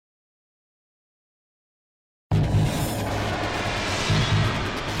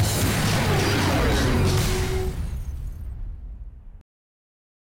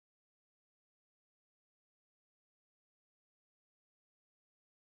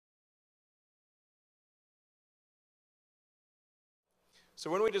So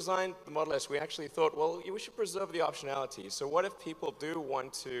when we designed the Model S, we actually thought, well, we should preserve the optionality. So what if people do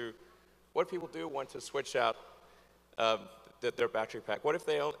want to switch out their battery pack? What if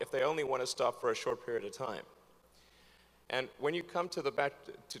they only want to stop for a short period of time? And when you come to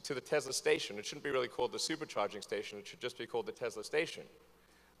the Tesla station, it shouldn't be really called the supercharging station. It should just be called the Tesla station.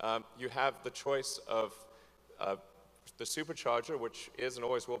 You have the choice of the supercharger, which is and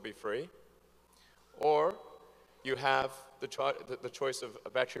always will be free, or you have the choice of a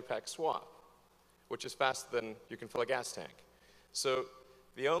battery pack swap, which is faster than you can fill a gas tank. So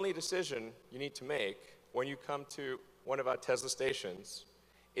the only decision you need to make when you come to one of our Tesla stations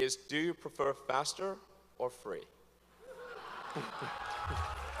is, do you prefer faster or free?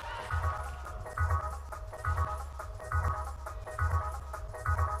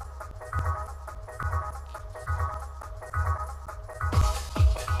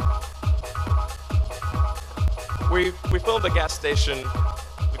 We filmed the gas station.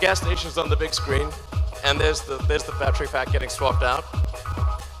 The gas station's on the big screen, and there's the battery pack getting swapped out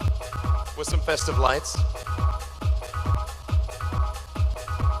with some festive lights.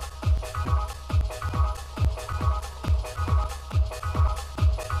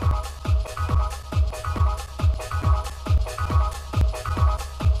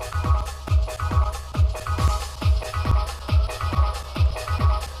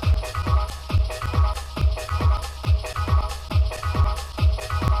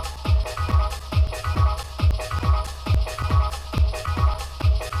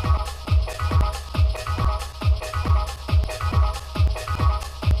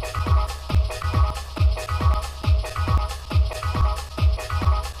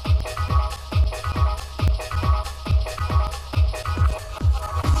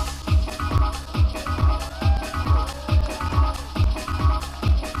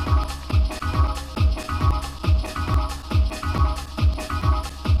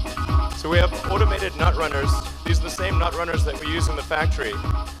 We have automated nut runners. These are the same nut runners that we use in the factory.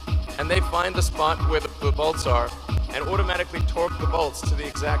 And they find the spot where the bolts are and automatically torque the bolts to the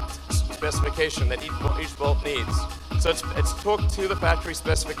exact specification that each bolt needs. So it's torqued to the factory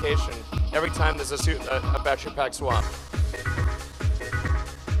specification every time there's a battery pack swap.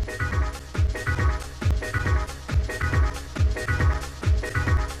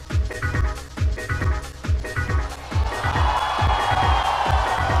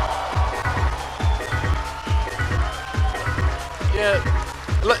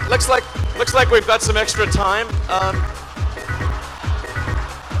 Looks like we've got some extra time.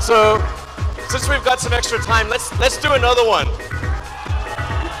 So since we've got some extra time, let's do another one.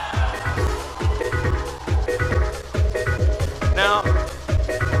 Now,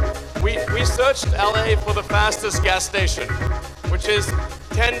 we searched LA for the fastest gas station, which is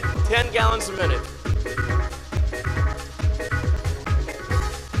 10 gallons a minute.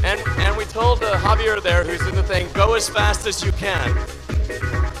 And we told Javier there, who's in the thing, go as fast as you can.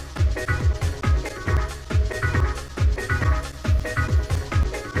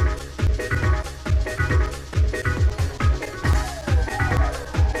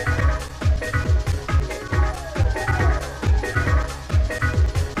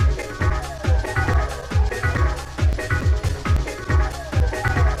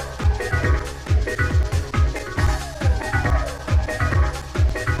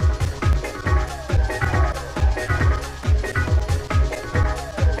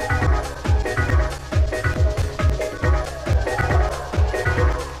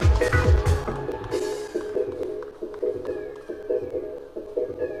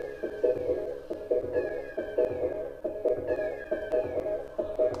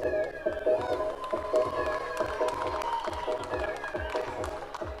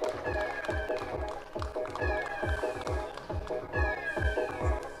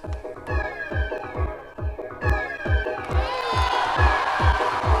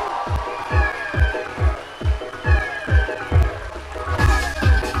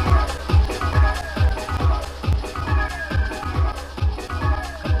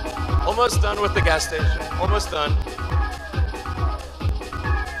 Almost done with the gas station. Almost done.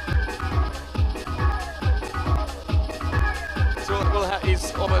 So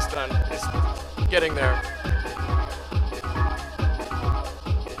he's almost done. He's getting there.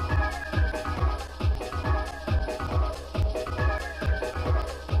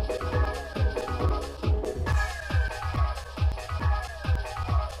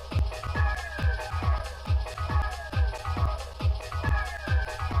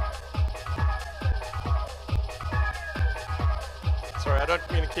 Sorry, I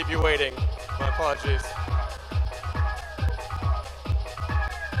don't mean to keep you waiting. My apologies.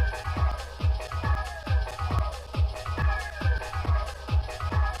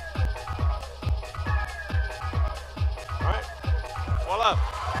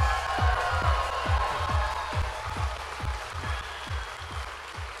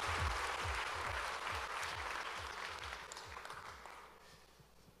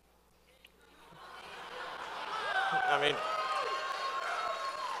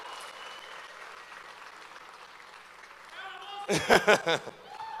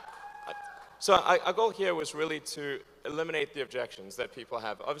 So our goal here was really to eliminate the objections that people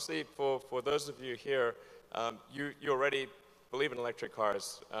have. Obviously, for those of you here, you already believe in electric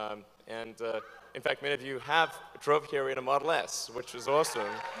cars. In fact, many of you have drove here in a Model S, which is awesome.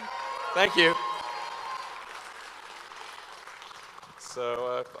 Thank you.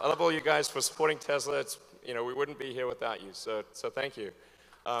 So I love all you guys for supporting Tesla. It's, you know, we wouldn't be here without you, so thank you.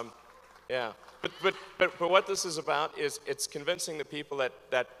 Yeah, but what this is about is it's convincing the people that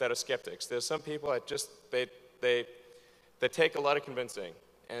are skeptics. There's some people that just, they take a lot of convincing.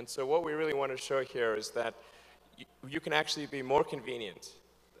 And so what we really want to show here is that you can actually be more convenient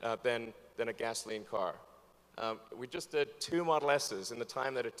than a gasoline car. We just did 2 Model S's in the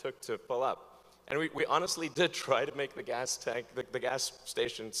time that it took to fill up. And we honestly did try to make the gas tank, the gas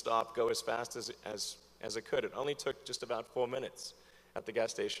station stop go as fast as it could. It only took just about 4 minutes at the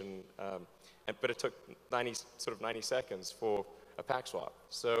gas station, but it took 90 seconds for a pack swap.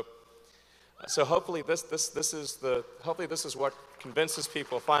 So hopefully this is what convinces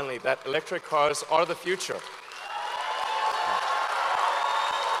people finally that electric cars are the future.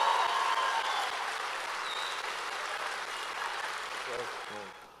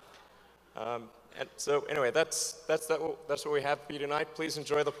 And so anyway, that's what we have for you tonight. Please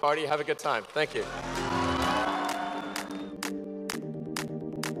enjoy the party. Have a good time. Thank you.